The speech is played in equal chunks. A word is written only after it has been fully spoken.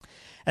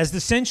As the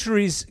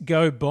centuries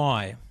go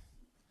by,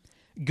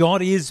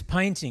 God is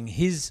painting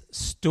his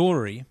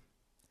story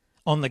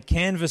on the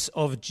canvas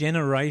of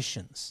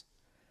generations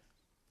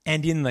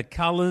and in the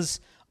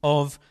colours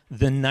of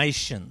the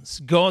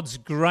nations. God's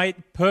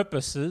great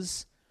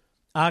purposes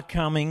are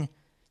coming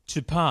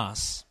to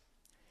pass.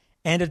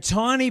 And a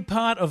tiny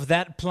part of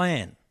that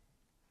plan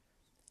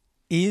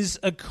is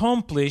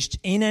accomplished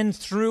in and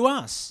through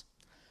us.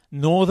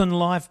 Northern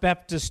Life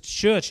Baptist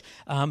Church.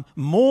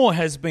 More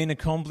has been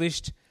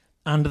accomplished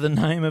under the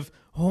name of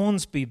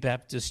Hornsby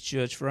Baptist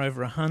Church for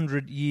over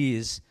 100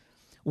 years.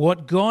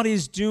 What God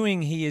is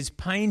doing, he is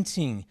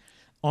painting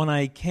on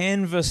a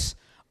canvas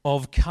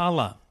of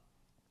colour.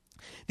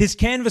 This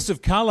canvas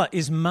of colour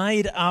is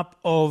made up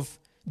of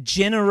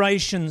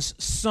generations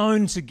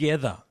sewn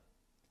together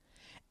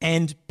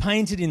and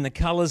painted in the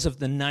colours of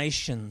the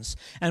nations,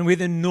 and with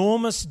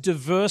enormous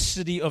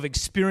diversity of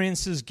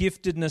experiences,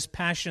 giftedness,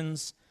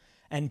 passions,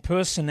 and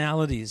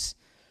personalities.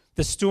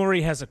 The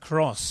story has a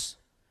cross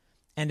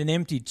and an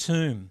empty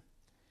tomb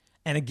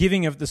and a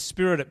giving of the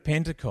Spirit at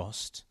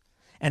Pentecost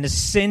and a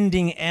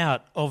sending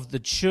out of the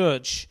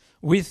church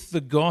with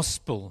the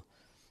gospel,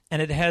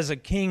 and it has a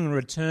king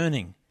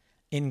returning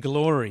in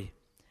glory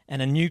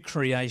and a new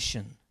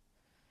creation.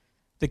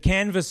 The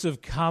canvas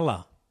of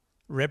colour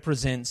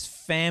represents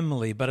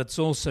family, but it's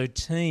also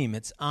team,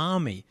 it's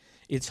army,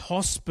 it's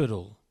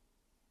hospital.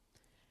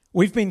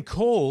 We've been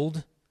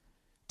called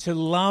to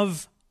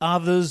love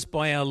others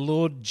by our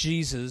Lord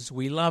Jesus.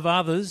 We love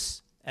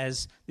others,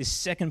 as this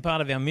second part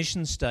of our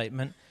mission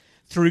statement,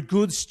 through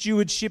good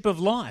stewardship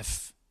of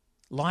life.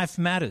 Life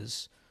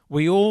matters.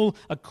 We all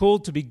are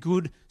called to be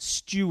good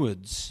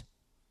stewards.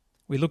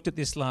 We looked at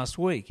this last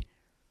week.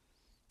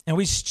 And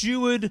we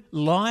steward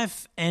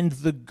life and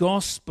the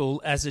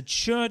gospel as a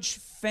church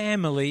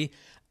family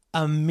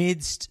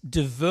amidst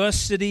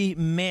diversity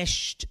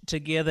meshed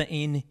together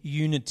in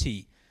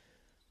unity.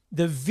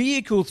 The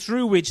vehicle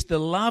through which the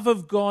love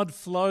of God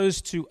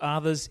flows to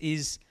others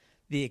is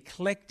the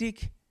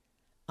eclectic,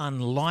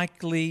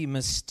 unlikely,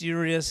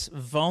 mysterious,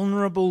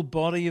 vulnerable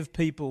body of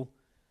people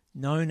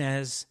known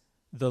as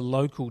the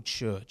local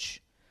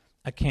church,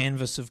 a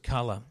canvas of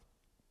colour.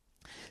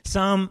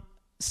 Psalm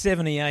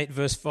 78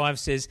 verse 5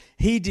 says,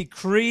 "He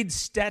decreed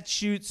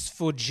statutes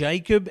for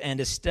Jacob and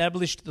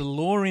established the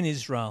law in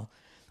Israel,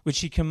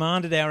 which he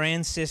commanded our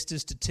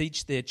ancestors to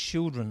teach their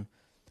children,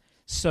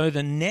 so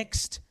the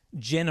next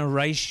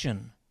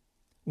generation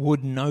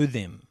would know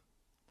them,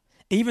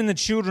 even the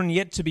children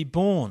yet to be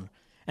born,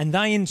 and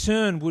they in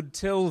turn would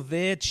tell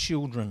their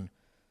children.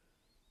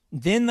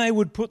 Then they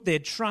would put their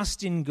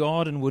trust in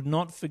God and would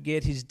not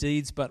forget his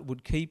deeds, but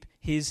would keep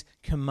his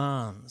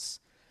commands."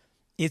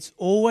 It's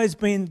always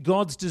been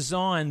God's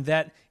design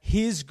that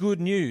his good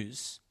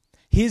news,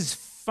 his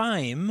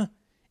fame,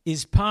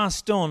 is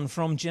passed on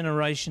from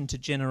generation to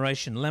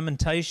generation.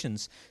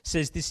 Lamentations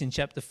says this in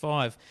chapter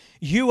 5.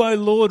 "You, O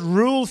Lord,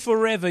 rule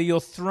forever. Your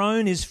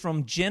throne is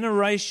from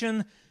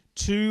generation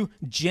to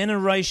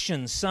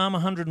generation." Psalm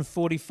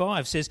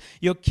 145 says,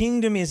 "Your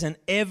kingdom is an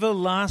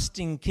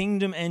everlasting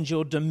kingdom, and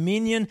your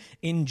dominion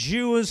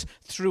endures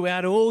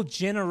throughout all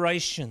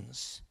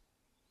generations."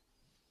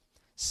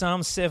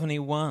 Psalm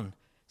 71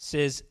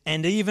 says,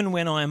 "And even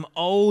when I am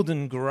old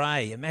and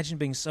grey," imagine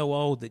being so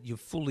old that you're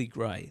fully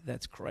grey.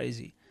 That's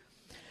crazy.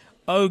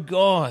 "O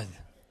God,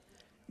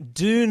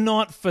 do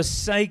not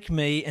forsake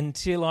me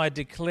until I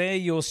declare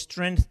your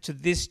strength to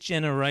this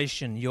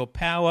generation, your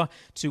power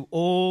to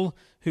all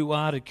who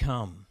are to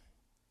come."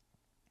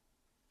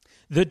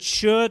 The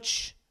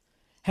church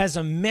has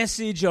a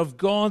message of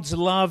God's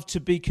love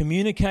to be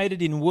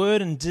communicated in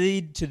word and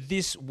deed to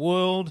this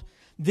world.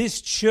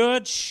 This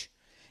church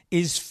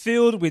is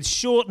filled with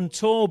short and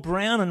tall,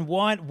 brown and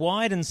white,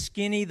 wide and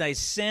skinny. They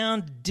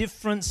sound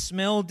different,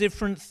 smell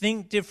different,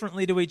 think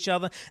differently to each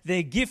other.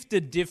 They're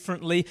gifted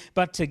differently,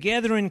 but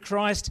together in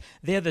Christ,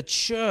 they're the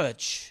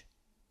church.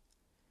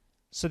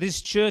 So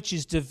this church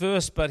is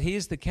diverse, but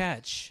here's the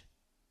catch.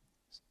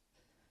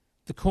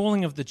 The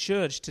calling of the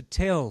church to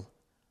tell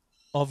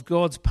of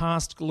God's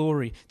past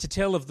glory, to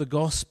tell of the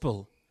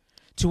gospel,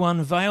 to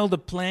unveil the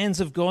plans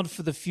of God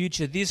for the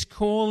future. This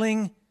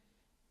calling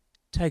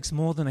takes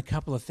more than a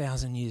couple of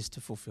thousand years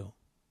to fulfill.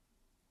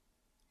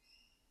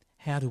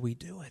 How do we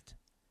do it?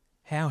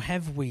 How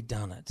have we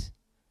done it?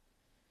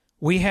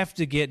 We have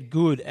to get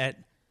good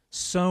at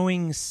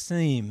sowing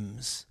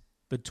seams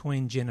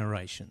between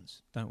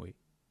generations, don't we?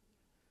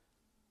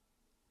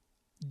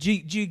 Do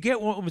you get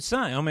what we're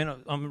saying? I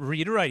mean, I'm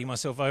reiterating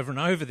myself over and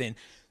over then.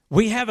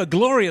 We have a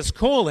glorious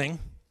calling,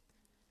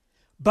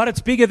 but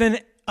it's bigger than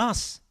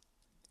us.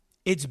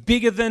 It's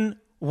bigger than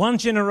one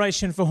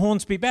generation for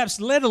Hornsby Baptist,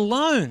 let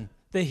alone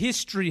the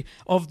history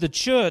of the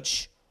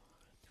church.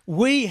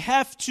 We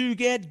have to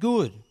get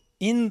good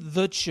in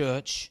the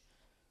church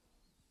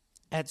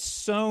at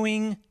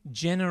sowing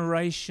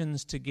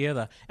generations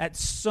together, at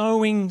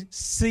sowing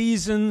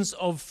seasons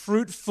of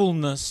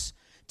fruitfulness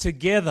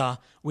together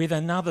with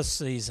another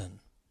season.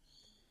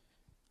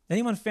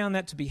 Anyone found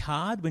that to be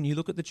hard when you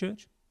look at the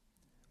church?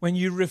 When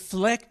you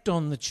reflect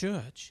on the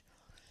church,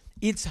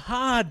 It's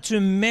hard to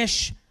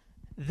mesh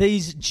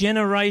these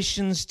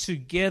generations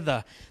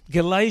together.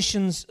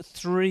 Galatians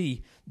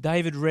 3,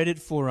 David read it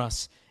for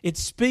us. It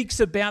speaks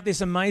about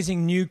this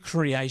amazing new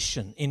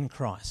creation in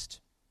Christ.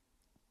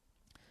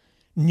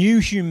 New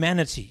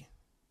humanity.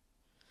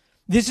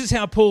 This is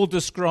how Paul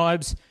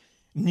describes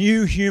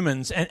new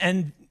humans,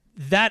 and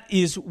that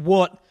is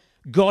what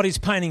God is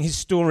painting his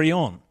story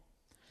on.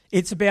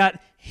 It's about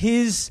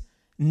his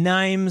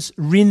name's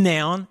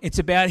renown. It's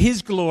about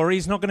his glory.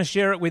 He's not going to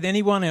share it with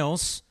anyone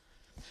else.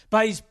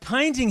 But he's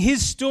painting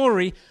his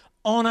story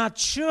on a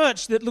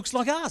church that looks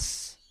like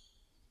us.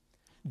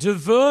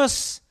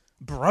 Diverse,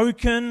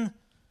 broken,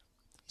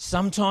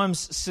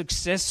 sometimes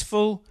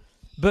successful,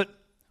 but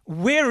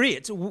we're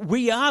it.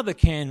 We are the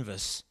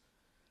canvas.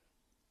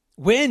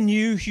 We're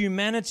new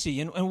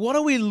humanity. And what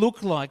do we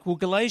look like? Well,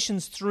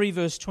 Galatians 3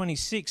 verse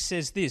 26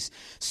 says this: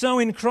 "So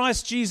in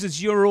Christ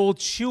Jesus you're all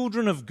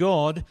children of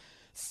God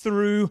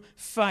through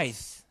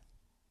faith."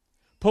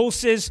 Paul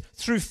says,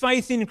 through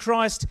faith in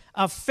Christ,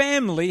 a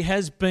family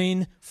has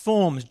been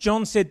formed.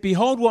 John said,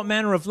 "Behold what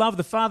manner of love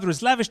the Father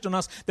has lavished on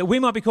us, that we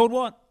might be called"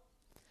 what?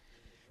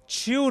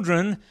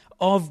 Children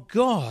of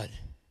God.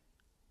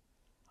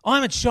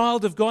 I'm a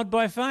child of God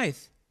by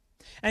faith.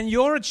 And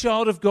you're a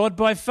child of God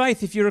by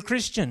faith if you're a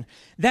Christian.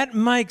 That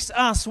makes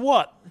us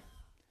what?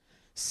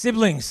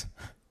 Siblings.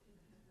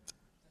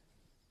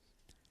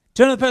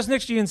 Turn to the person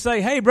next to you and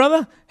say, "Hey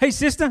brother, hey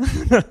sister."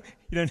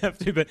 You don't have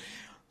to, but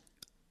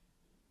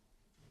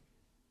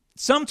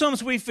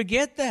sometimes we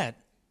forget that.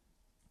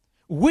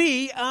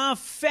 We are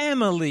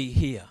family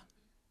here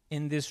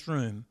in this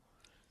room.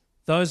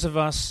 Those of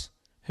us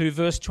who,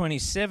 verse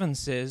 27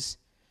 says,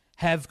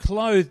 have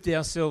clothed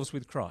ourselves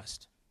with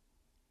Christ.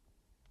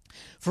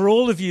 For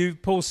all of you,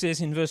 Paul says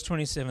in verse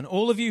 27,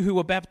 all of you who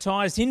were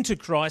baptized into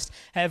Christ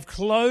have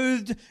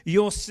clothed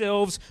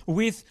yourselves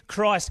with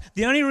Christ.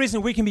 The only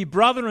reason we can be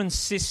brother and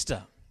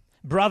sister,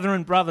 brother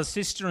and brother,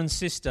 sister and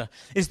sister,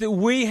 is that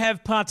we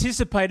have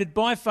participated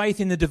by faith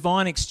in the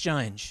divine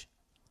exchange.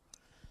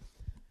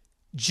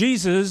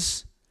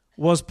 Jesus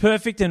was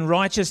perfect and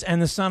righteous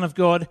and the Son of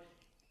God.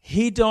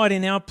 He died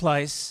in our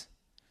place,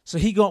 so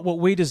he got what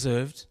we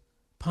deserved,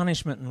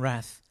 punishment and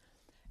wrath.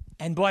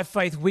 And by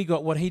faith we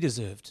got what he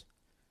deserved,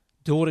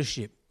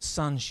 daughtership,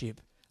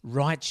 sonship,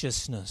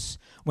 righteousness.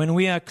 When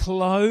we are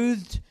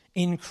clothed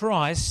in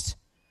Christ,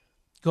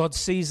 God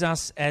sees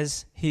us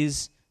as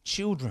his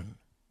children.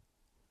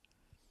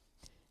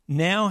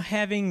 Now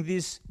having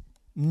this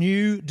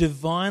new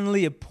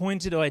divinely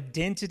appointed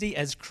identity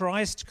as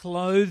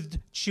Christ-clothed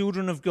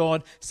children of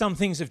God, some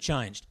things have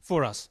changed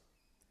for us.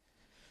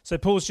 So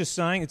Paul's just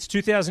saying, it's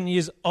 2,000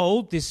 years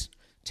old, this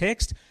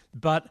text,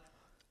 but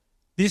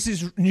this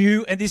is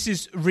new and this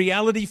is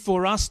reality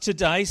for us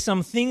today.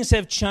 Some things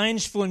have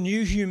changed for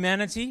new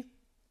humanity.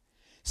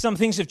 Some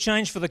things have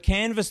changed for the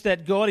canvas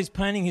that God is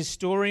painting his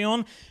story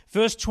on.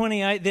 Verse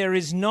 28, there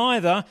is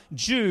neither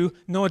Jew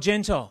nor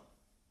Gentile.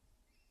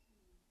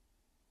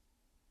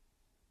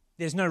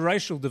 There's no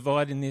racial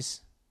divide in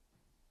this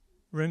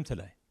room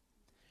today,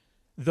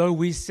 though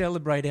we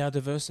celebrate our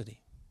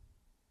diversity.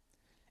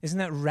 Isn't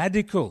that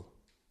radical?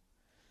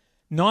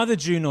 Neither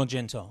Jew nor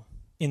Gentile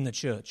in the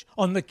church,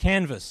 on the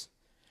canvas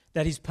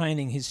that he's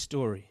painting his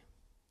story.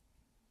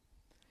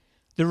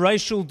 The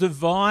racial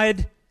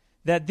divide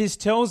that this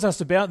tells us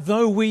about,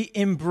 though we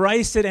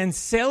embrace it and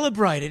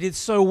celebrate it, it's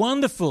so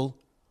wonderful.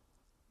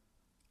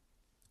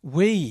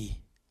 We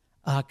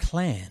are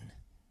clan.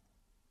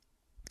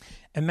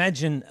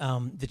 Imagine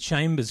the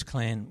Chambers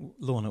clan,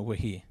 Lorna, were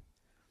here.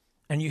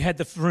 And you had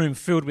the room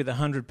filled with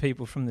 100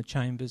 people from the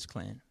Chambers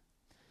clan.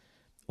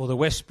 Or the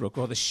Westbrook,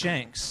 or the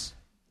Shanks.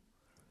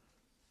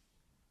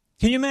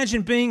 Can you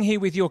imagine being here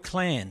with your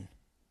clan?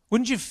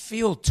 Wouldn't you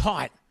feel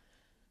tight?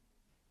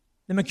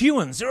 The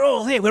McEwens, they're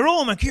all here. We're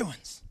all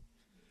McEwens.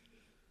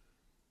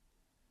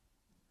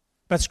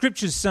 But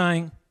Scripture's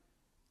saying,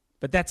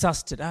 but that's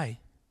us today.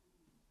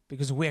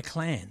 Because we're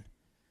clan.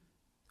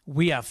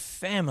 We are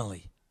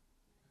family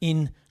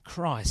in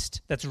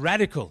Christ. That's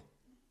radical.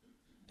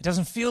 It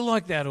doesn't feel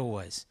like that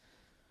always.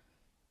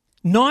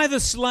 Neither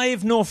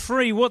slave nor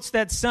free. What's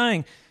that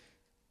saying?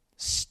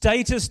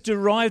 Status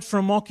derived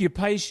from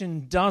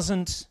occupation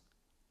doesn't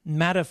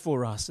matter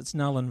for us. It's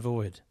null and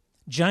void.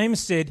 James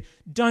said,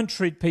 don't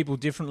treat people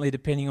differently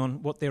depending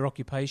on what their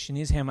occupation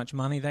is, how much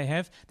money they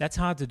have. That's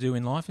hard to do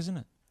in life, isn't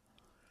it?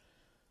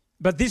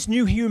 But this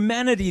new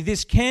humanity,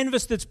 this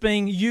canvas that's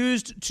being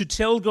used to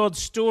tell God's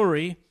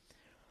story,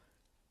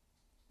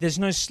 there's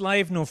no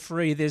slave nor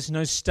free. There's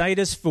no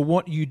status for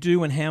what you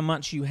do and how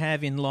much you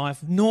have in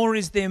life, nor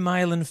is there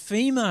male and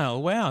female.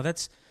 Wow,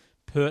 that's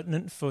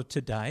pertinent for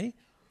today.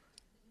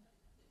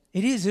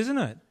 It is, isn't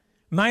it?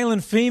 Male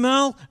and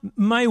female,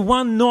 may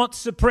one not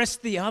suppress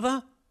the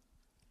other?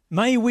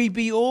 May we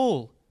be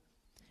all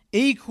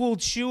equal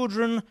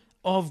children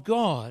of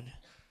God.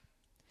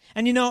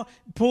 And you know,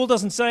 Paul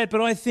doesn't say it,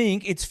 but I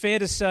think it's fair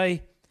to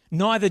say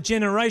neither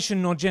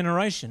generation nor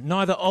generation,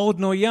 neither old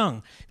nor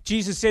young.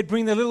 Jesus said,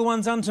 bring the little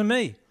ones unto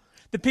me.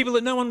 The people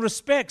that no one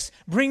respects,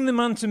 bring them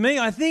unto me.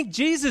 I think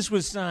Jesus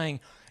was saying,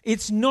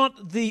 It's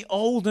not the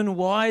old and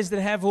wise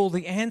that have all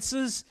the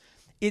answers.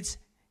 It's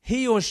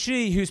he or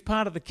she who's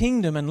part of the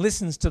kingdom and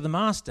listens to the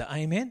master.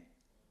 Amen?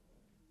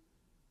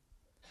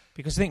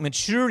 Because I think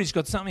maturity's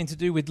got something to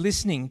do with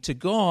listening to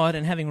God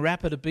and having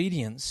rapid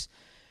obedience.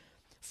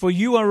 For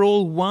you are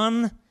all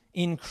one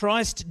in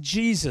Christ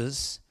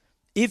Jesus.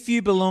 If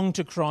you belong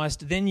to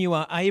Christ, then you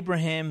are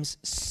Abraham's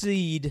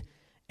seed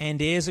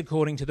and heirs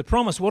according to the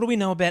promise. What do we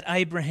know about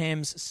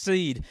Abraham's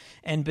seed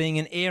and being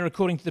an heir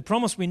according to the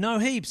promise? We know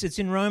heaps. It's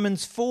in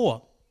Romans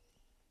 4.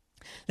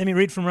 Let me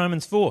read from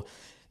Romans 4.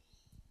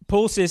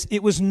 Paul says,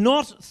 it was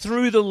not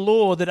through the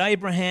law that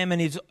Abraham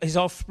and his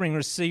offspring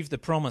received the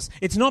promise.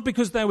 It's not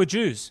because they were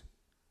Jews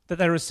that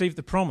they received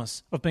the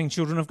promise of being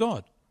children of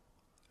God.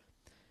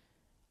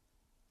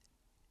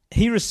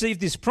 He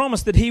received this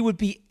promise that he would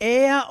be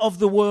heir of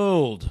the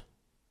world.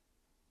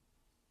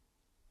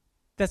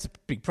 That's a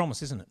big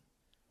promise, isn't it?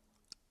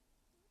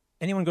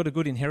 Anyone got a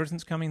good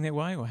inheritance coming their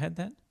way or had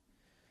that?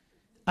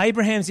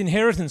 Abraham's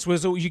inheritance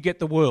was you get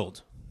the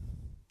world.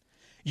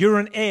 You're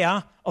an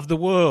heir of the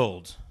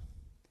world.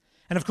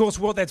 And of course,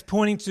 what that's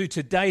pointing to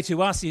today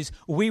to us is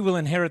we will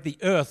inherit the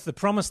earth. The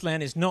promised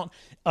land is not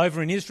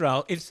over in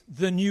Israel. It's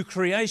the new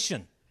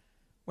creation.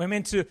 We're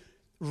meant to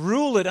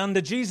rule it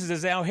under Jesus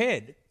as our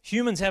head.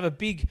 Humans have a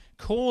big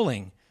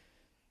calling.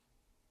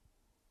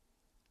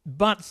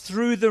 But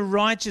through the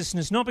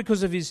righteousness, not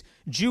because of his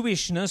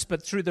Jewishness,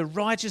 but through the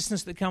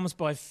righteousness that comes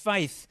by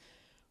faith.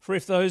 For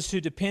if those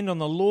who depend on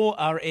the law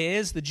are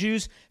heirs, the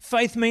Jews,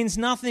 faith means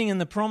nothing and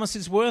the promise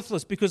is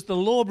worthless because the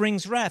law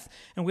brings wrath.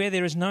 And where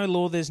there is no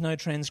law, there's no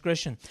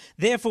transgression.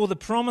 Therefore, the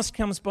promise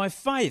comes by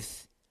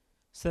faith,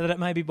 so that it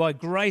may be by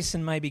grace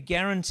and may be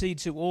guaranteed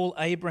to all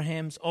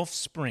Abraham's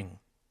offspring.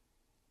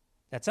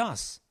 That's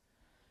us.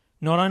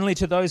 Not only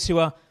to those who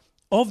are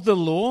of the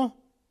law,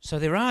 so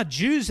there are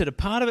Jews that are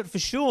part of it for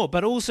sure,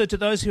 but also to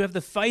those who have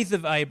the faith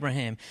of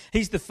Abraham.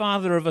 He's the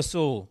father of us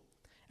all.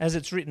 As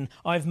it's written,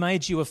 I've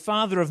made you a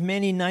father of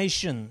many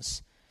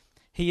nations.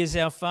 He is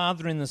our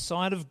father in the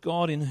sight of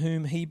God in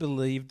whom he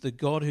believed, the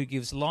God who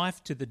gives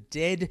life to the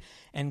dead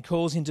and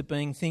calls into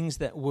being things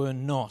that were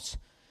not.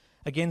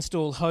 Against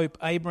all hope,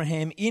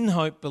 Abraham in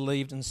hope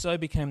believed and so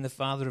became the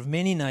father of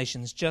many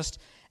nations, just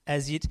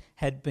as it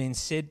had been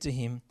said to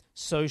him,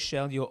 so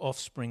shall your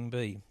offspring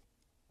be.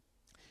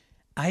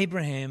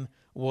 Abraham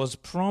was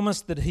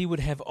promised that he would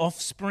have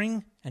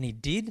offspring, and he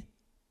did,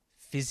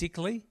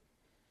 physically.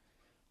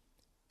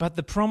 But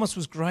the promise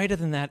was greater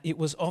than that. It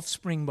was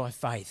offspring by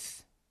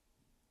faith.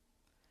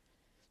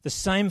 The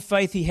same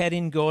faith he had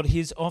in God,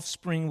 his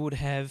offspring would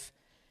have,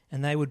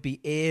 and they would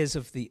be heirs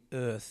of the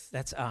earth.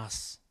 That's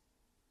us.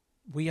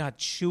 We are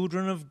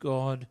children of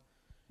God,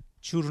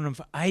 children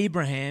of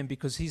Abraham,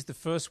 because he's the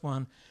first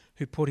one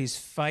who put his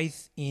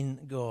faith in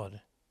God.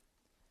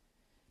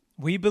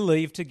 We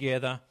believe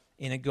together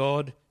in a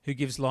God who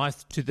gives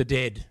life to the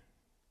dead.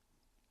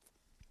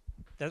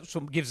 That's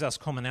what gives us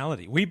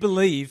commonality. We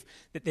believe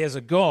that there's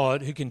a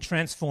God who can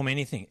transform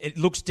anything. It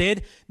looks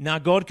dead. Now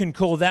God can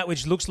call that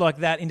which looks like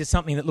that into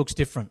something that looks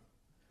different.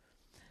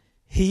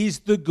 He's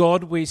the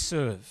God we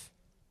serve.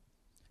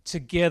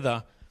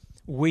 Together,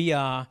 we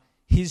are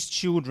his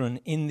children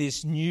in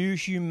this new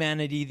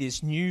humanity,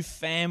 this new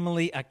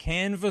family, a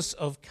canvas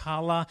of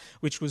colour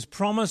which was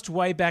promised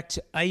way back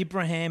to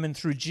Abraham, and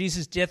through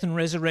Jesus' death and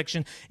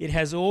resurrection, it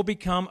has all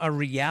become a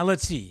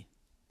reality.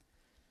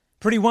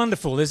 Pretty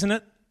wonderful, isn't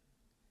it?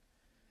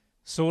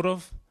 Sort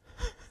of.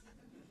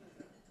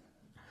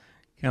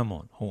 Come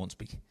on,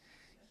 Hornsby.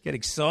 Get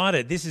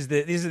excited. This is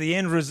the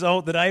end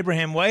result that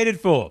Abraham waited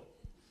for.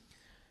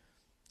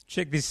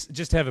 Check this.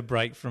 Just have a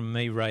break from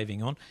me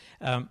raving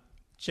on.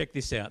 Check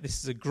this out. This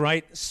is a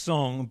great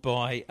song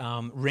by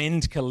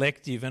Rend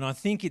Collective, and I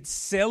think it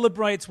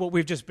celebrates what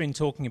we've just been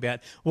talking about,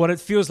 what it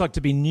feels like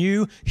to be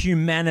new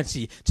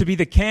humanity, to be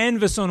the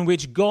canvas on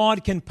which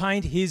God can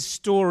paint his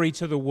story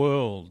to the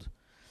world.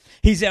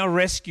 He's our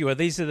rescuer.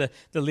 These are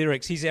the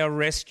lyrics. He's our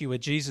rescuer,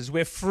 Jesus.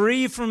 We're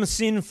free from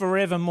sin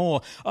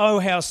forevermore. Oh,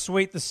 how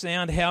sweet the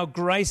sound, how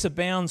grace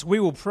abounds. We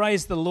will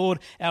praise the Lord,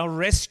 our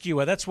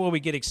rescuer. That's why we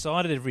get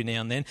excited every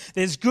now and then.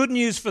 There's good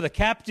news for the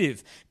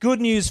captive, good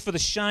news for the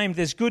shamed.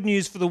 There's good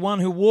news for the one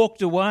who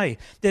walked away.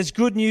 There's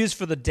good news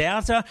for the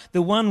doubter,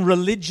 the one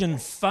religion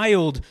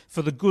failed,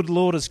 for the good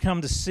Lord has come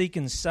to seek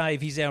and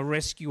save. He's our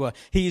rescuer.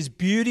 He is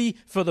beauty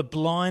for the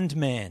blind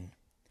man,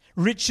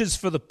 riches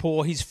for the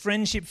poor, his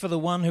friendship for the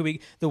one who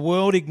the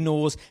world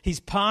ignores, his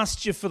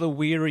pasture for the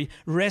weary,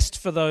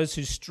 rest for those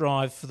who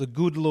strive, for the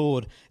good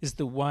Lord is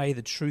the way,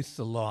 the truth,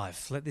 the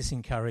life. Let this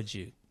encourage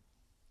you.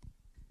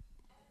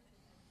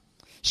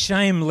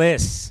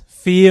 Shameless,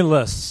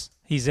 fearless,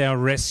 he's our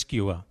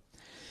rescuer.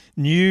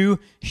 New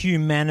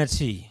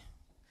humanity.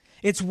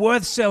 It's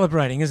worth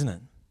celebrating, isn't it?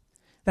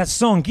 That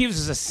song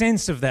gives us a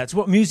sense of that. It's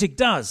what music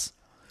does.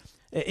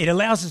 It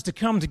allows us to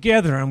come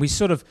together and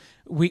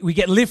we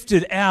get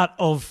lifted out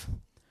of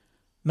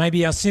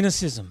maybe our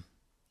cynicism.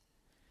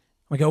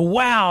 We go,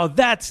 wow,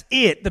 that's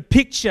it. The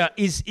picture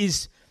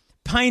is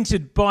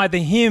painted by the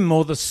hymn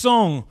or the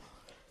song.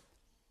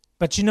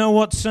 But you know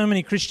what? So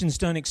many Christians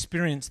don't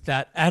experience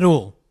that at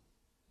all.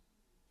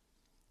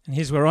 And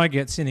here's where I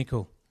get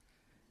cynical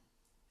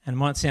and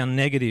might sound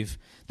negative.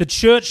 The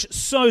church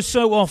so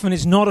often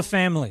is not a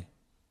family.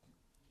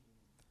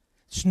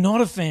 It's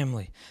not a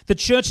family. The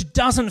church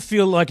doesn't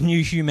feel like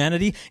new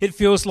humanity. It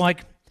feels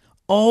like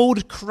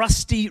old,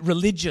 crusty,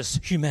 religious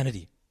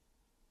humanity,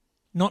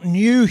 not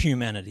new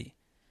humanity.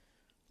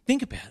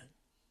 Think about it.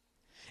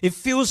 It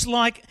feels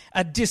like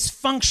a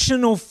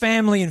dysfunctional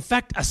family, in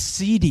fact, a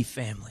seedy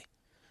family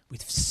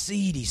with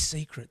seedy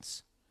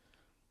secrets.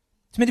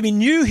 It's meant to be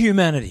new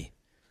humanity.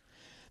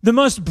 The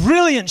most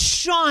brilliant,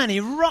 shiny,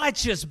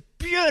 righteous,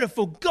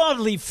 beautiful,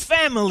 godly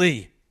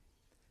family.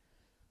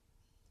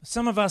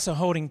 Some of us are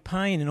holding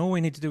pain and all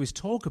we need to do is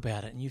talk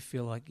about it, and you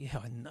feel like, yeah,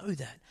 I know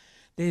that.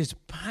 There's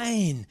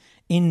pain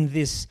in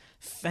this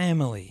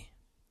family.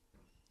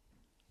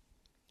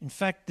 In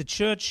fact, the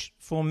church,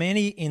 for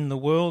many in the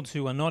world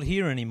who are not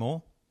here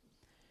anymore,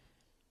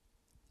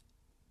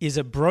 is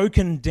a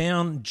broken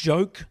down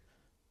joke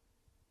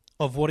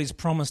of what is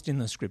promised in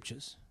the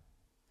Scriptures.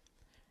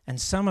 And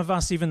some of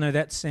us, even though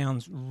that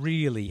sounds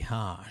really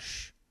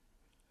harsh,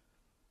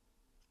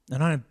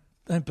 and I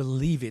don't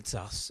believe it's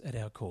us at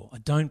our core. I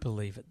don't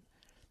believe it.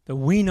 But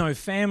we know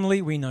family,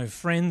 we know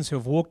friends who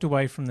have walked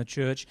away from the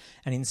church,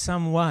 and in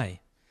some way,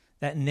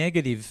 that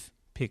negative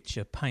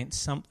picture paints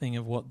something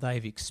of what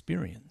they've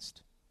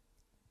experienced.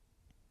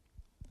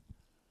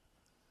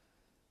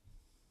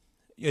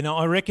 You know,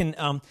 I reckon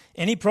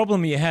any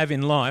problem you have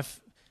in life,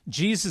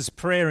 Jesus'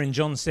 prayer in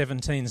John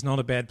 17 is not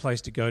a bad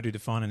place to go to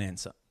find an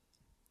answer.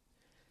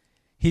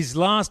 His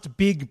last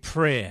big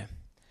prayer,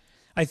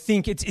 I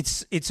think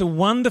it's a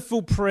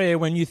wonderful prayer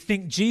when you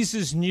think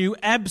Jesus knew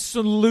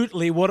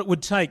absolutely what it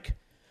would take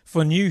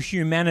for new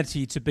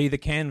humanity to be the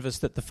canvas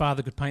that the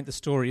Father could paint the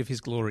story of his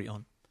glory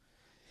on.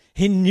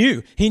 He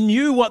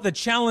knew what the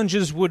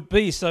challenges would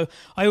be. So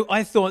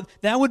I thought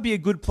that would be a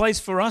good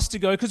place for us to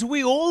go because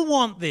we all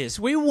want this.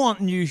 We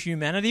want new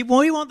humanity.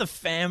 We want the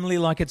family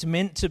like it's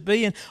meant to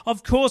be. And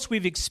of course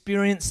we've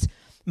experienced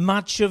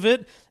much of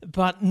it,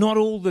 but not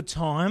all the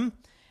time.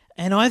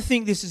 And I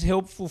think this is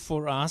helpful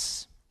for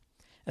us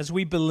as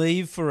we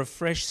believe for a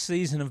fresh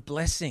season of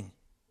blessing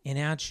in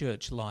our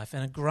church life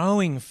and a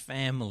growing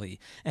family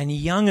and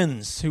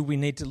young'uns who we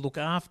need to look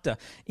after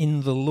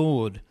in the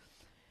Lord.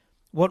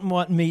 What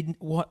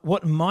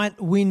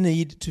might we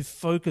need to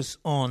focus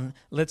on?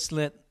 Let's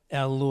let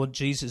our Lord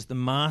Jesus, the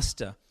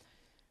Master,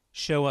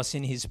 show us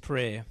in his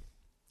prayer,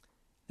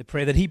 the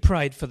prayer that he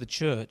prayed for the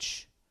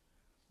church,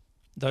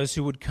 those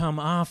who would come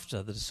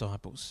after the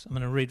disciples. I'm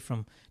going to read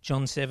from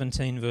John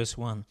 17, verse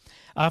 1.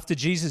 After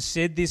Jesus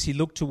said this, he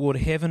looked toward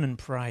heaven and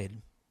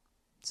prayed.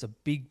 It's a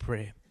big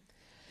prayer.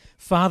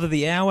 Father,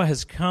 the hour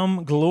has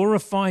come.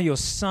 Glorify your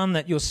Son,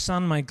 that your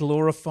Son may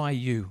glorify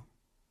you.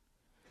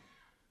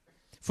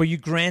 For you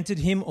granted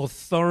him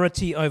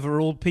authority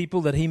over all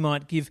people, that he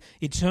might give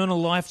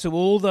eternal life to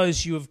all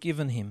those you have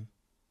given him.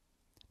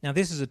 Now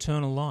this is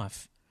eternal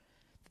life.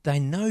 They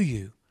know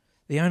you,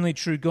 the only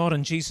true God,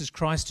 and Jesus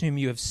Christ whom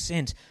you have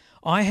sent.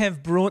 I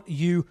have brought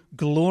you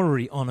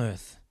glory on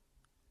earth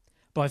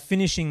by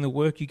finishing the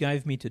work you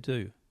gave me to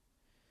do.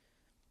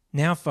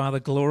 Now, Father,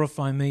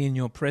 glorify me in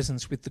your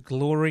presence with the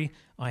glory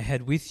I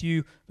had with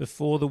you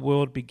before the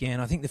world began.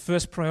 I think the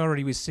first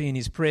priority we see in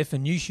his prayer for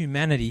new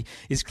humanity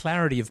is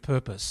clarity of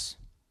purpose.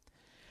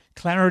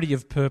 Clarity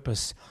of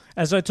purpose.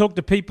 As I talk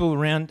to people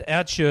around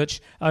our church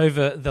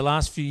over the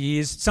last few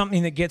years,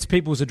 something that gets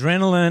people's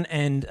adrenaline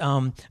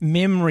and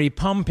memory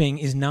pumping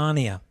is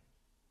Narnia,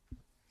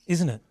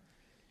 isn't it?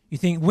 You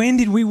think, when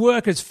did we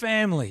work as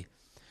family?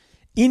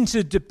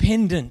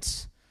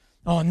 Interdependence.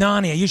 Oh,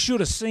 Narnia, you should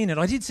have seen it.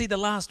 I did see the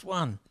last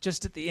one,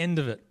 just at the end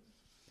of it.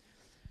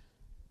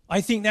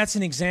 I think that's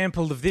an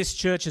example of this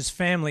church's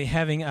family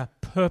having a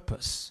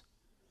purpose.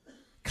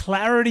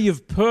 Clarity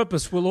of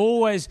purpose will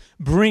always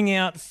bring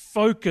out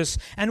focus.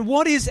 And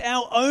what is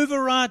our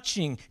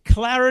overarching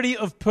clarity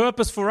of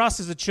purpose for us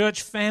as a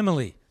church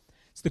family?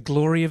 It's the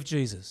glory of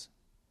Jesus.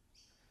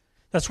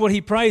 That's what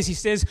he prays. He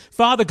says,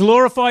 Father,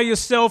 glorify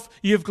yourself.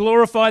 You've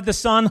glorified the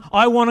Son.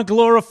 I want to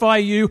glorify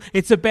you.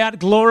 It's about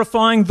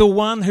glorifying the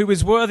one who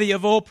is worthy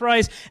of all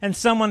praise. And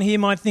someone here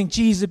might think,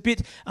 gee, he's a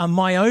bit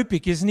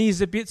myopic, isn't he?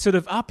 He's a bit sort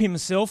of up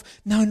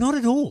himself. No, not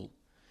at all.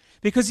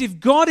 Because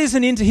if God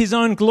isn't into his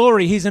own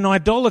glory, he's an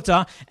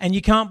idolater, and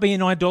you can't be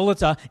an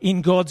idolater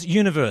in God's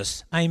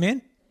universe.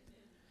 Amen?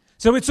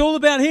 So it's all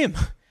about him.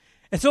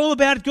 It's all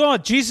about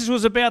God. Jesus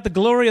was about the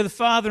glory of the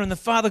Father, and the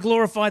Father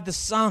glorified the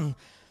Son.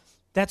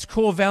 That's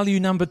core value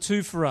number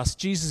 2 for us.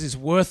 Jesus is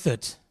worth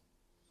it.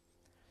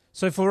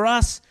 So for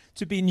us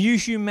to be new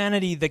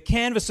humanity, the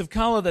canvas of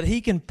colour that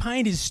he can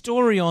paint his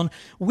story on,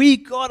 we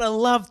got to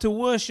love to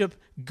worship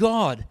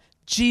God,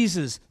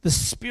 Jesus, the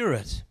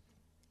Spirit.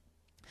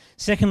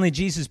 Secondly,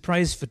 Jesus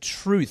prays for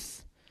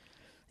truth.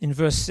 In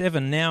verse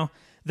 7, now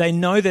they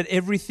know that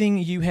everything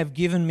you have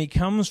given me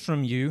comes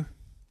from you,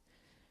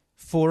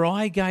 for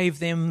I gave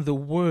them the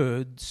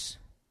words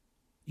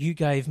you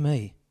gave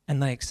me,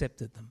 and they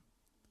accepted them.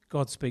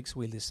 God speaks,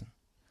 we listen.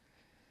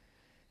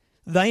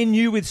 They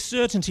knew with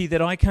certainty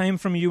that I came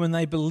from you, and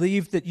they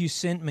believed that you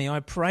sent me. I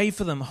pray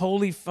for them.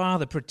 Holy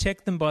Father,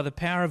 protect them by the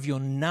power of your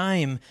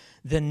name,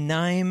 the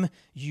name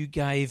you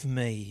gave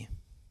me.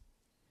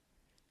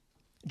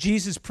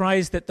 Jesus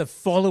prays that the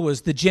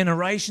followers, the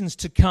generations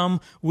to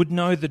come, would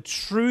know the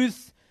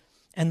truth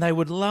and they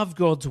would love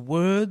God's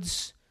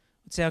words.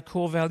 It's our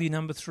core value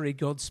number 3.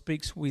 God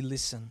speaks, we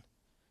listen.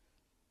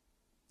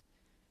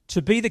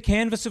 To be the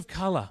canvas of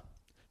colour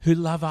who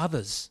love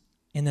others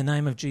in the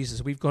name of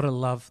Jesus, we've got to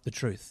love the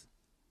truth.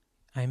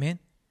 Amen?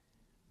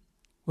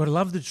 We've got to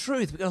love the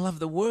truth. We've got to love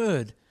the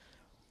word.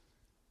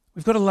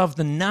 We've got to love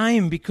the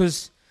name,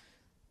 because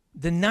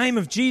the name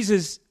of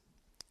Jesus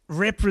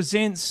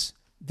represents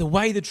the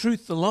way, the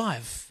truth, the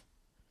life.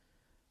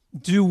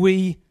 Do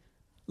we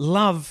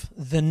love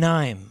the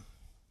name?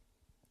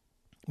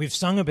 We've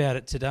sung about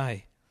it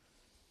today.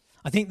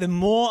 I think the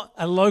more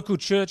a local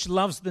church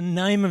loves the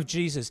name of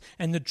Jesus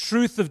and the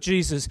truth of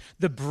Jesus,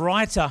 the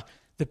brighter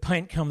the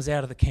paint comes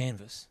out of the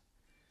canvas.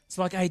 It's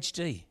like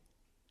HD,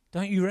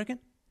 don't you reckon?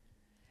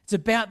 It's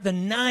about the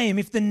name.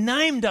 If the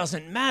name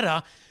doesn't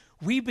matter,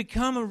 we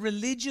become a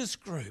religious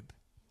group.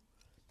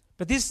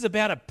 But this is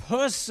about a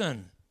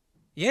person.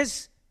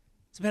 Yes?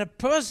 It's about a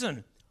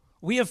person.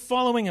 We are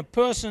following a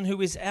person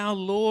who is our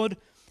Lord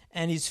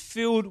and is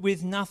filled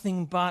with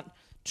nothing but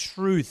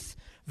truth.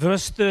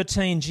 Verse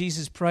 13,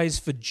 Jesus prays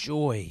for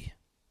joy.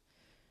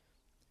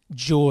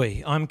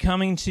 Joy. I'm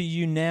coming to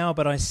you now,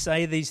 but I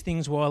say these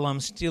things while I'm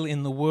still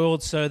in the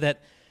world, so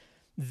that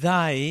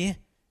they,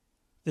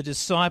 the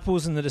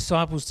disciples and the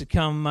disciples to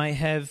come, may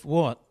have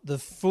what? The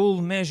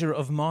full measure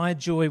of my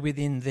joy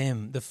within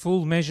them. The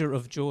full measure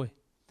of joy.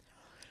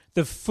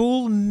 The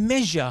full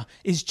measure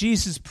is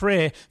Jesus'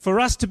 prayer. For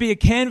us to be a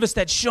canvas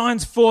that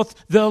shines forth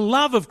the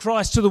love of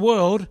Christ to the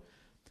world,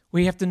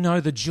 we have to know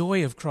the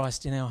joy of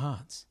Christ in our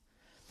hearts.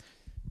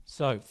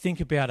 So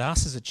think about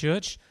us as a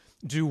church.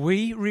 Do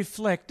we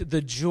reflect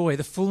the joy,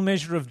 the full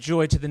measure of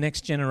joy to the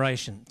next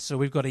generation? So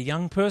we've got a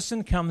young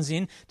person comes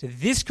in to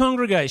this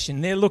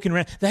congregation. They're looking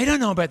around. They don't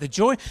know about the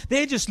joy.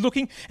 They're just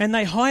looking, and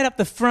they hide up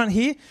the front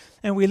here,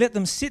 and we let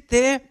them sit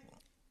there,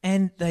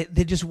 and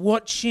they're just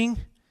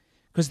watching,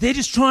 because they're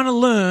just trying to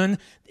learn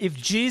if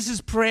Jesus'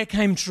 prayer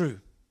came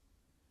true.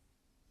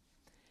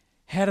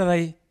 How do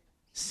they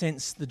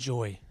sense the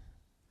joy?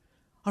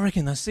 I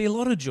reckon they see a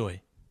lot of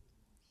joy.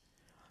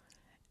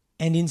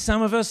 And in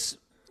some of us,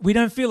 we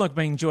don't feel like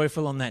being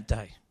joyful on that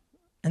day.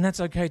 And that's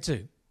okay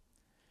too.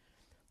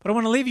 But I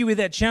want to leave you with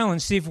that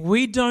challenge. See, if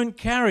we don't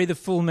carry the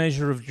full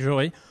measure of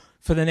joy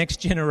for the next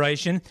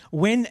generation,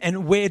 when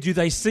and where do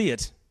they see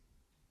it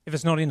if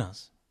it's not in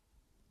us?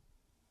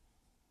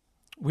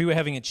 We were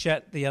having a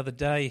chat the other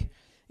day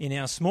in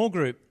our small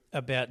group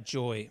about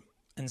joy,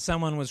 and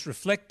someone was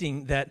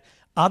reflecting that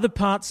other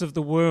parts of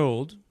the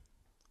world,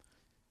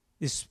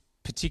 this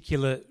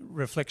particular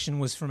reflection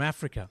was from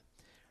Africa,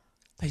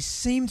 they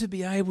seem to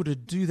be able to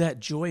do that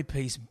joy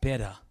piece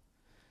better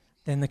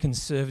than the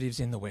conservatives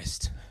in the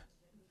West.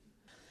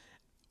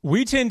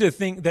 We tend to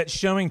think that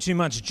showing too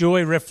much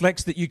joy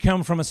reflects that you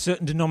come from a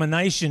certain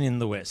denomination in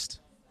the West,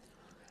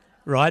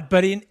 right?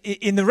 But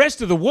in the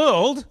rest of the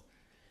world,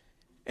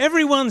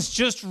 everyone's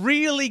just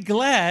really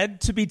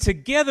glad to be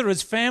together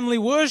as family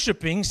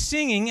worshipping,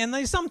 singing, and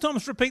they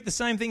sometimes repeat the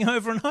same thing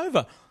over and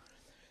over.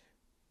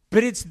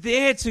 But it's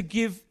there to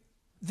give,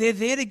 they're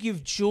there to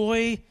give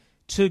joy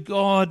to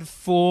God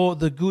for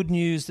the good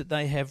news that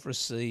they have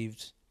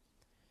received.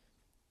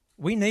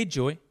 We need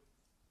joy.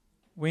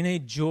 We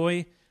need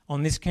joy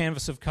on this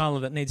canvas of colour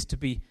that needs to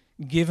be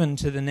given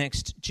to the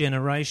next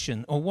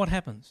generation. Or what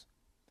happens?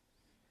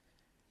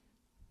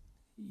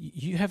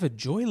 You have a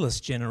joyless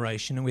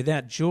generation, and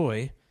without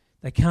joy,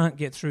 they can't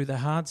get through the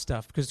hard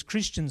stuff, because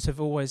Christians have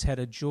always had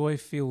a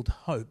joy-filled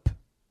hope,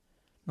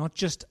 not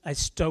just a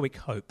stoic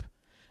hope,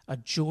 a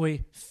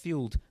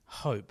joy-filled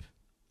hope.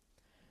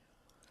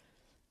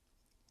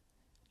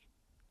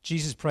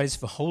 Jesus prays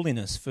for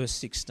holiness, verse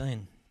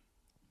 16.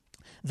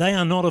 They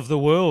are not of the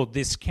world,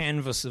 this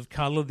canvas of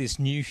colour, this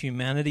new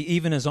humanity,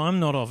 even as I'm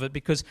not of it,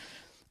 because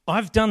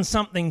I've done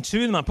something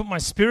to them. I put my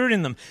spirit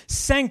in them.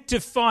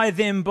 Sanctify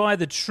them by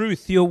the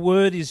truth. Your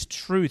word is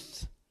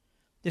truth.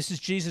 This is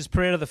Jesus'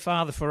 prayer to the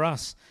Father for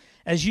us.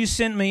 As you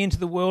sent me into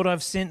the world,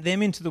 I've sent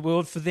them into the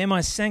world. For them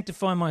I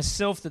sanctify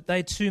myself, that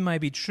they too may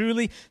be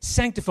truly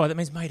sanctified. That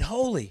means made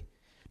holy,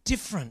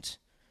 different.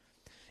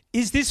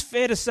 Is this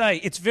fair to say?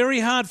 It's very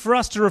hard for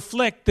us to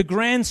reflect the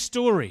grand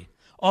story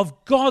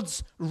of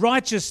God's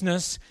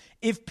righteousness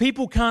if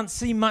people can't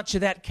see much of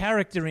that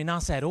character in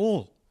us at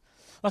all.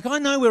 Like, I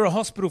know we're a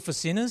hospital for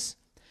sinners,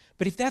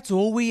 but if that's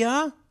all we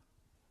are,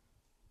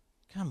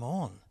 come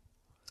on.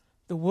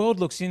 The world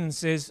looks in and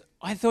says,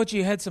 I thought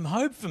you had some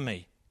hope for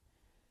me.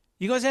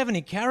 You guys have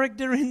any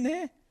character in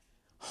there?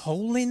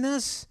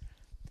 Holiness?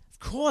 Of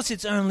course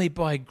it's only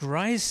by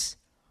grace,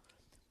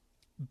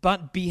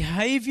 but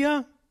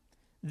behaviour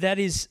that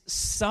is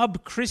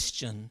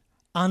sub-Christian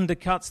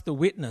undercuts the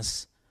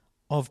witness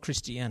of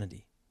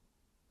Christianity.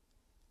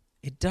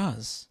 It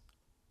does.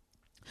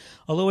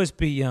 I'll always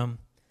be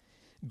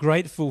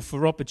grateful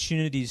for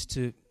opportunities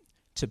to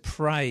to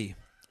pray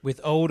with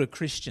older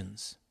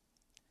Christians.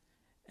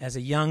 As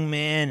a young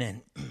man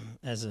and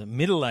as a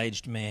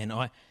middle-aged man,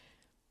 I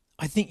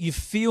think you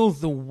feel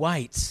the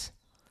weight,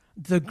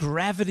 the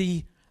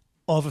gravity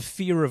of a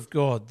fear of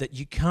God that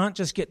you can't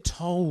just get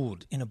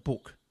told in a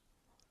book.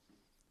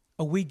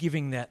 Are we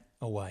giving that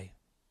away?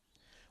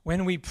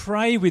 When we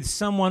pray with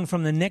someone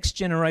from the next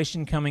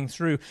generation coming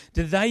through,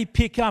 do they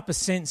pick up a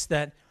sense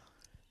that,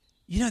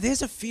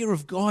 there's a fear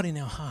of God in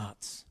our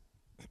hearts?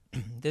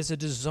 There's a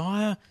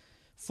desire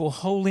for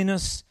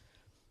holiness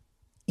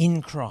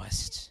in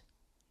Christ.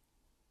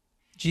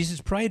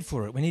 Jesus prayed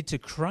for it. We need to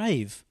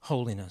crave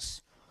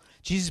holiness.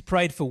 Jesus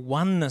prayed for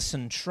oneness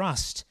and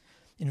trust.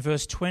 In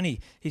verse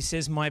 20, he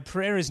says, "My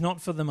prayer is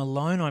not for them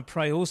alone. I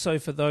pray also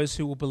for those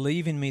who will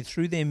believe in me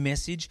through their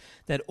message,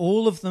 that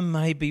all of them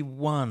may be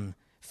one.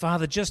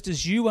 Father, just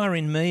as you are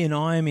in me and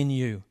I am in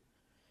you.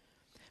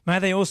 May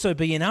they also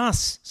be in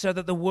us, so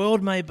that the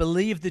world may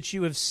believe that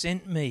you have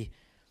sent me.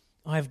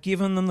 I have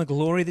given them the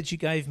glory that you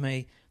gave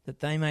me, that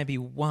they may be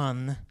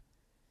one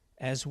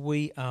as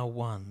we are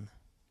one."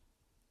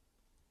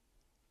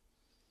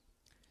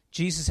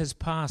 Jesus has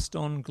passed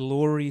on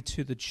glory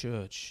to the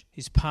church.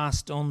 He's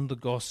passed on the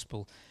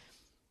gospel.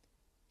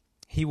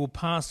 He will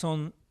pass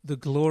on the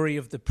glory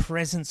of the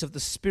presence of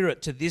the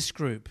Spirit to this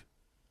group.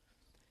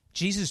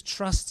 Jesus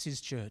trusts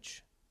his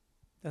church.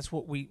 That's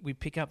what we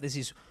pick up. There's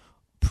his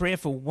prayer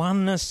for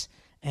oneness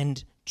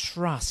and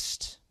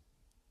trust.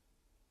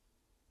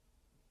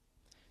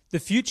 The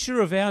future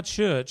of our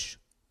church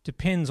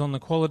depends on the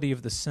quality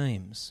of the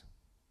seams.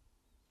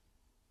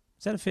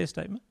 Is that a fair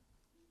statement?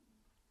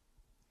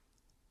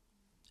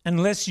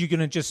 Unless you're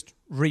going to just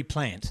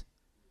replant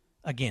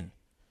again.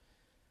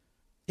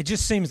 It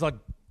just seems like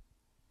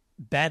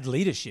bad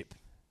leadership.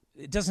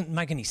 It doesn't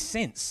make any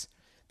sense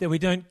that we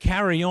don't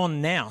carry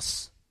on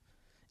nous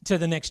to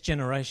the next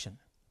generation.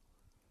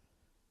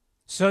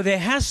 So there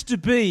has to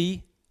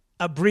be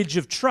a bridge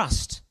of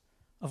trust,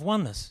 of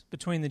oneness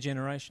between the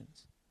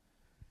generations.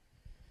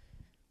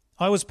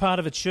 I was part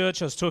of a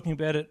church, I was talking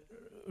about it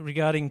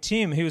regarding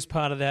Tim, he was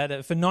part of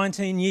that for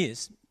 19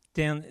 years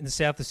down in the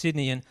south of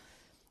Sydney.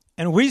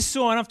 And we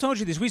saw, and I've told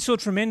you this, we saw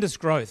tremendous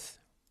growth.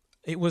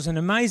 It was an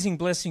amazing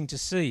blessing to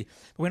see.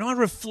 But when I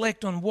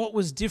reflect on what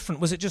was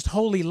different, was it just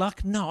holy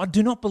luck? No, I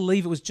do not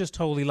believe it was just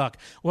holy luck.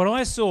 What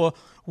I saw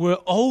were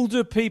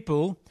older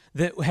people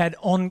that had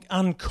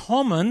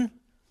uncommon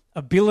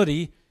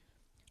ability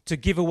to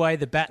give away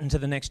the baton to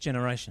the next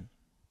generation.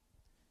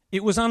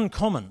 It was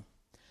uncommon.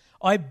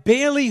 I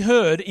barely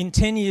heard in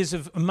 10 years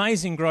of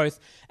amazing growth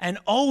an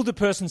older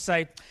person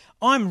say,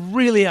 "I'm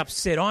really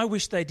upset. I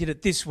wish they did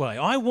it this way.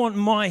 I want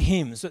my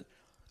hymns."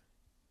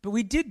 But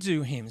we did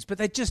do hymns, but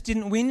they just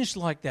didn't whinge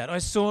like that. I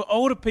saw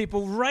older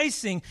people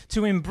racing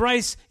to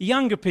embrace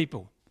younger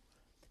people.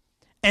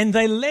 And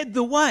they led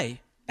the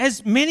way,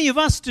 as many of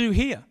us do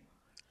here.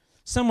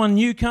 Someone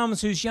new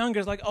comes who's younger,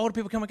 it's like older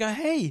people come and go,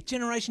 "Hey,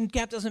 generation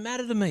gap doesn't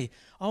matter to me.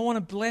 I want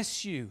to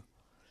bless you."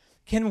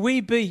 Can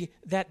we be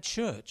that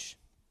church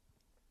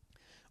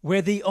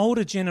where the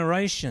older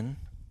generation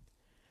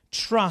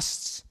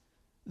trusts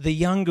the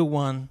younger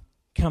one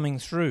coming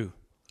through?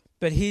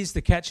 But here's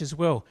the catch as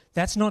well.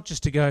 That's not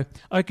just to go,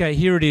 "Okay,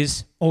 here it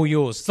is, all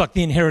yours." It's like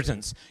the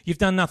inheritance. You've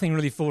done nothing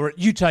really for it.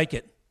 You take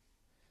it.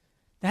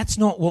 That's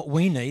not what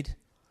we need.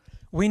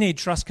 We need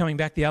trust coming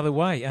back the other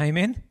way.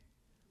 Amen?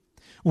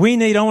 We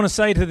need, I want to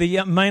say to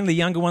the mainly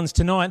younger ones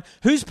tonight,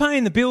 who's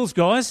paying the bills,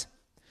 guys?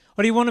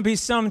 Or do you want to be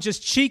some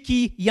just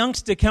cheeky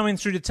youngster coming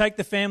through to take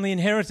the family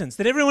inheritance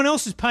that everyone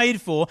else has paid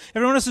for,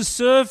 everyone else has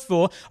served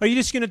for? Or are you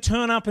just going to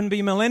turn up and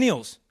be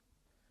millennials?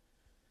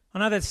 I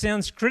know that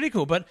sounds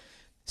critical, but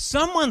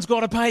someone's got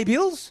to pay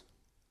bills.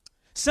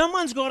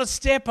 Someone's got to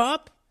step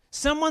up.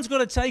 Someone's got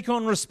to take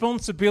on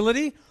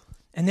responsibility.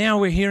 And now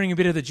we're hearing a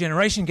bit of the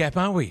generation gap,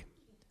 aren't we?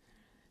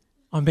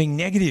 I'm being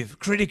negative,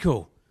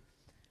 critical.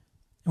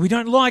 We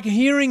don't like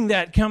hearing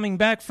that coming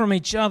back from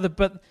each other,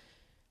 but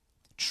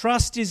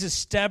trust is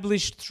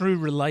established through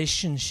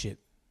relationship.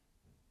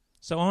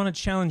 So I want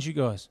to challenge you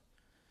guys.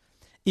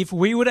 If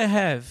we were to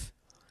have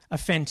a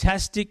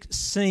fantastic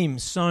seam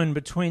sewn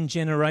between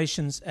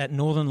generations at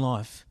Northern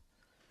Life,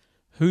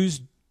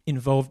 who's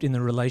involved in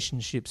the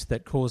relationships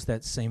that cause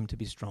that seam to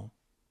be strong?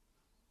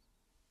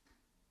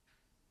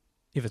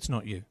 If it's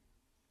not you.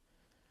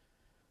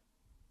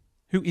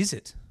 Who is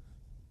it?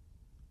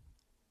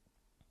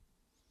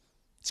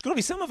 It's got to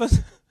be some of us.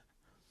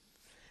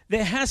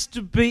 There has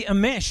to be a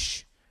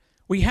mesh.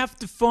 We have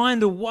to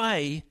find a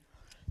way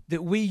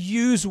that we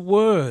use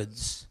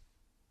words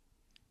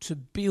to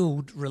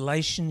build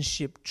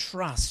relationship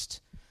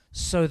trust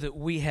so that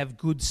we have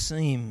good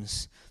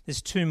seams.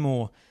 There's two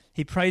more.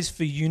 He prays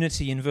for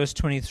unity in verse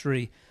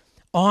 23.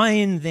 "I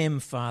in them,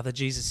 Father,"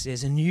 Jesus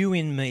says, "and you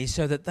in me,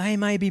 so that they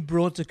may be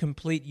brought to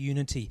complete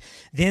unity.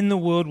 Then the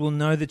world will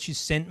know that you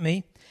sent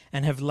me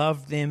and have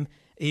loved them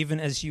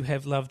even as you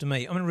have loved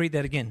me." I'm going to read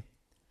that again.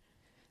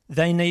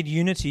 They need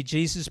unity,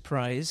 Jesus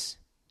prays,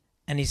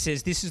 and he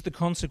says this is the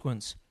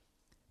consequence.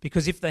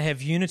 Because if they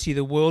have unity,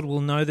 the world will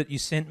know that you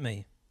sent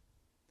me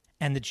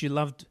and that you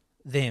loved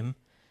them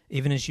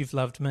even as you've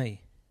loved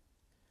me.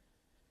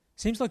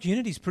 Seems like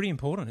unity is pretty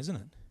important, isn't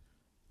it?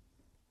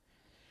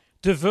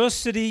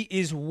 Diversity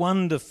is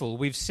wonderful.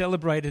 We've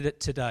celebrated it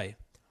today.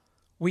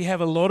 We have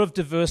a lot of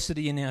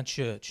diversity in our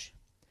church.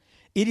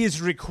 It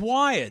is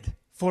required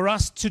for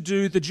us to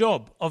do the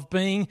job of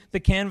being the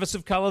canvas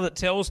of colour that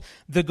tells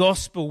the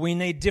gospel. We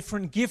need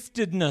different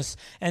giftedness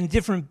and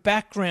different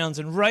backgrounds,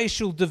 and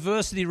racial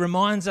diversity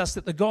reminds us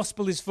that the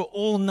gospel is for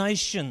all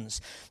nations.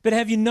 But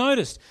have you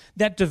noticed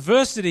that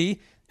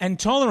diversity and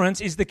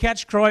tolerance is the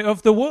catch cry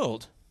of the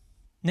world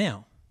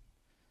now?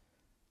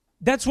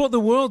 That's what the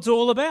world's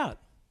all about.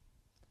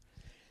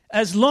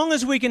 As long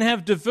as we can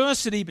have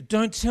diversity, but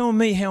don't tell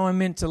me how I'm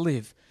meant to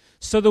live.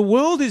 So the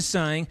world is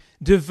saying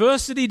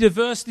diversity,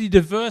 diversity,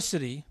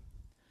 diversity,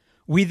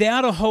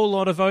 without a whole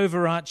lot of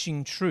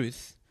overarching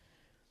truth.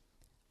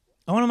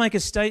 I want to make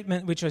a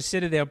statement which I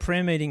said at our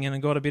prayer meeting and I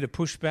got a bit of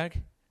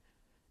pushback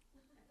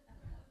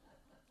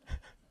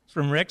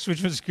from Rex,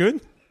 which was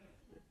good.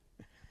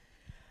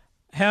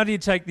 How do you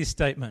take this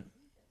statement?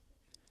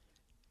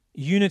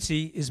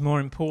 Unity is more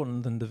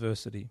important than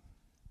diversity.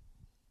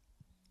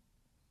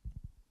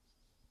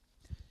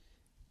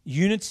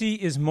 Unity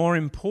is more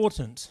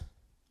important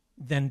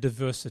than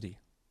diversity.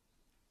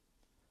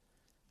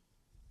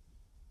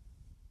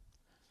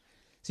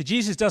 See,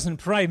 Jesus doesn't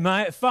pray,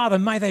 Father,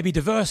 may they be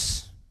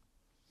diverse,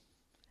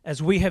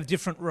 as we have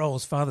different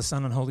roles, Father,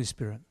 Son, and Holy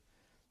Spirit.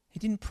 He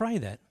didn't pray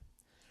that.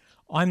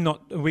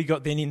 We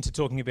got then into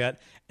talking about,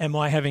 am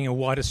I having a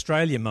white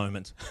Australia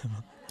moment?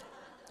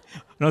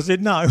 And I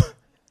said, no,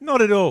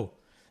 not at all.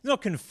 It's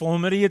not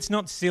conformity, it's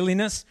not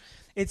silliness.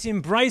 It's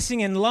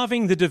embracing and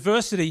loving the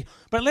diversity.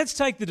 But let's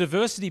take the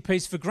diversity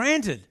piece for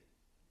granted.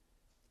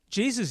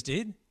 Jesus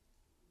did.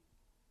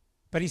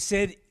 But he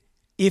said,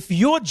 if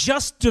you're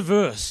just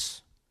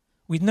diverse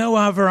with no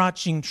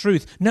overarching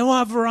truth, no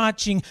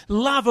overarching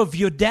love of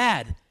your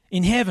dad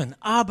in heaven,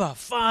 Abba,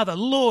 Father,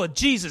 Lord,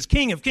 Jesus,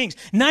 King of Kings,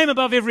 name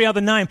above every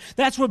other name,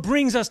 that's what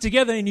brings us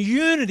together in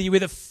unity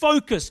with a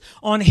focus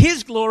on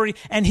his glory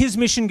and his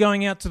mission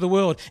going out to the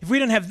world. If we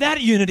don't have that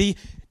unity,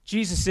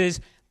 Jesus says,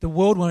 the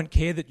world won't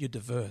care that you're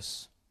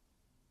diverse.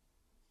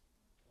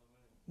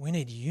 We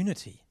need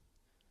unity.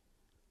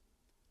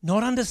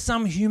 Not under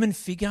some human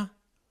figure,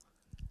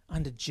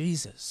 under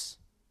Jesus.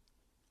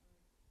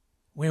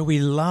 Where we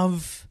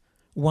love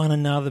one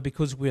another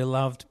because we're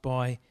loved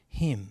by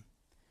him.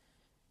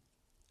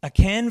 A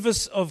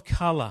canvas of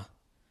colour,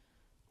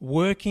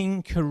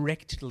 working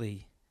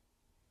correctly,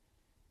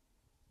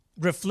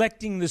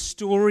 reflecting the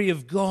story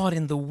of God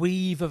in the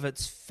weave of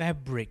its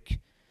fabric.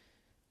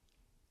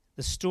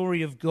 The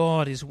story of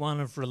God is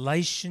one of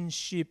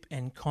relationship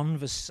and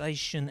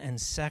conversation and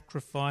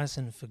sacrifice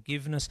and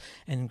forgiveness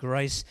and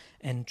grace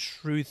and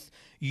truth.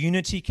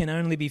 Unity can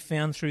only be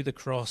found through the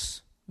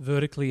cross,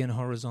 vertically and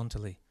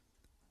horizontally.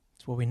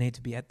 That's why we need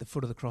to be at the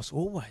foot of the cross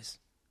always,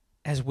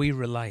 as we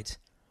relate.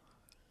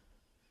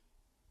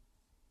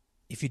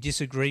 If you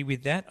disagree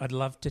with that, I'd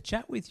love to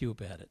chat with you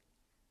about it.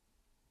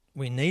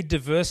 We need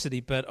diversity,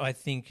 but I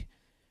think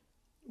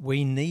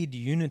we need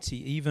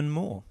unity even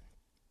more.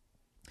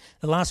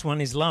 The last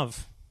one is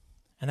love,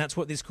 and that's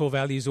what this core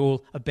value is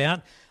all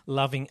about,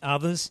 loving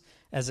others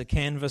as a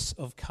canvas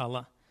of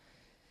colour.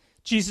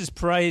 Jesus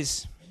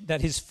prays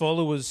that his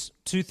followers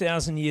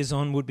 2,000 years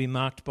on would be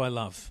marked by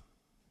love.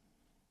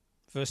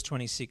 Verse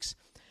 26,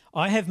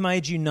 I have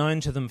made you known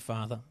to them,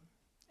 Father,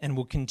 and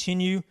will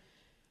continue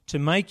to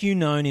make you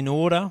known in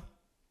order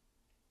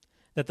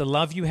that the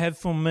love you have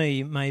for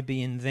me may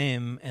be in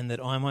them and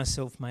that I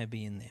myself may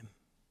be in them.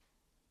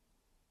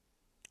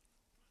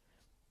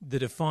 The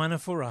definer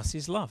for us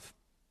is love.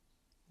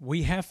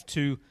 We have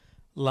to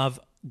love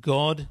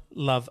God,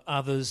 love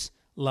others,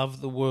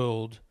 love the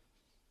world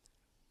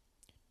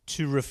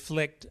to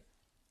reflect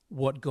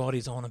what God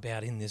is on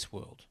about in this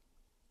world.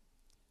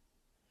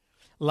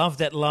 Love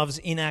that loves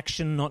in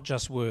action, not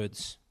just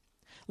words.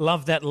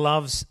 Love that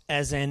loves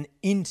as an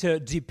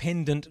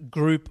interdependent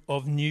group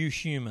of new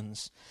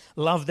humans.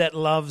 Love that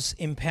loves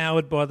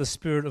empowered by the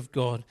Spirit of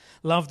God.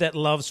 Love that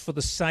loves for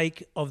the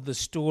sake of the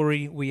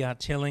story we are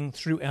telling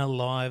through our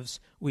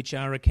lives, which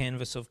are a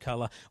canvas of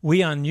colour.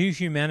 We are new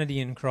humanity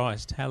in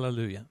Christ.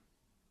 Hallelujah.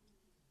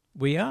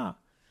 We are.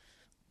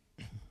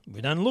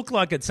 We don't look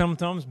like it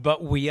sometimes,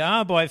 but we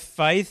are by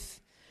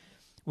faith.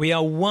 We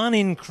are one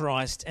in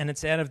Christ, and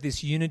it's out of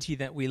this unity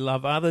that we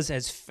love others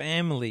as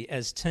family,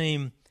 as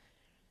team.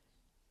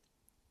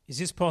 Is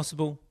this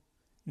possible?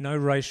 No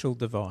racial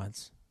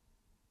divides,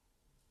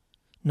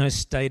 no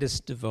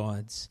status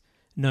divides,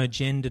 no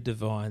gender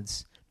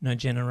divides, no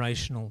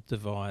generational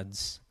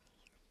divides.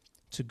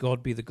 To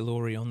God be the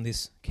glory on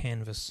this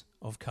canvas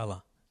of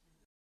colour.